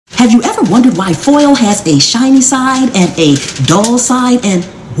Have you ever wondered why foil has a shiny side and a dull side, and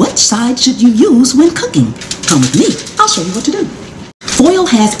what side should you use when cooking? Come with me, I'll show you what to do. Foil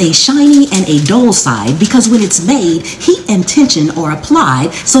has a shiny and a dull side because when it's made, heat and tension are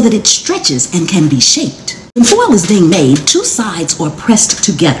applied so that it stretches and can be shaped. When foil is being made, two sides are pressed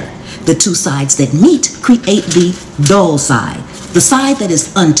together. The two sides that meet create the dull side. The side that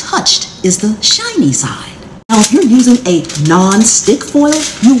is untouched is the shiny side. Now, if you're using a non-stick foil,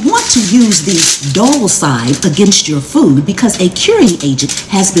 you want to use the dull side against your food because a curing agent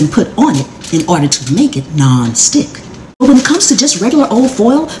has been put on it in order to make it non-stick. But when it comes to just regular old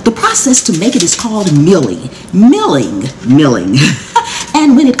foil, the process to make it is called milling. Milling.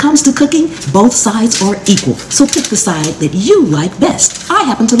 And when it comes to cooking, both sides are equal. So pick the side that you like best. I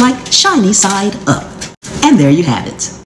happen to like shiny side up. And there you have it.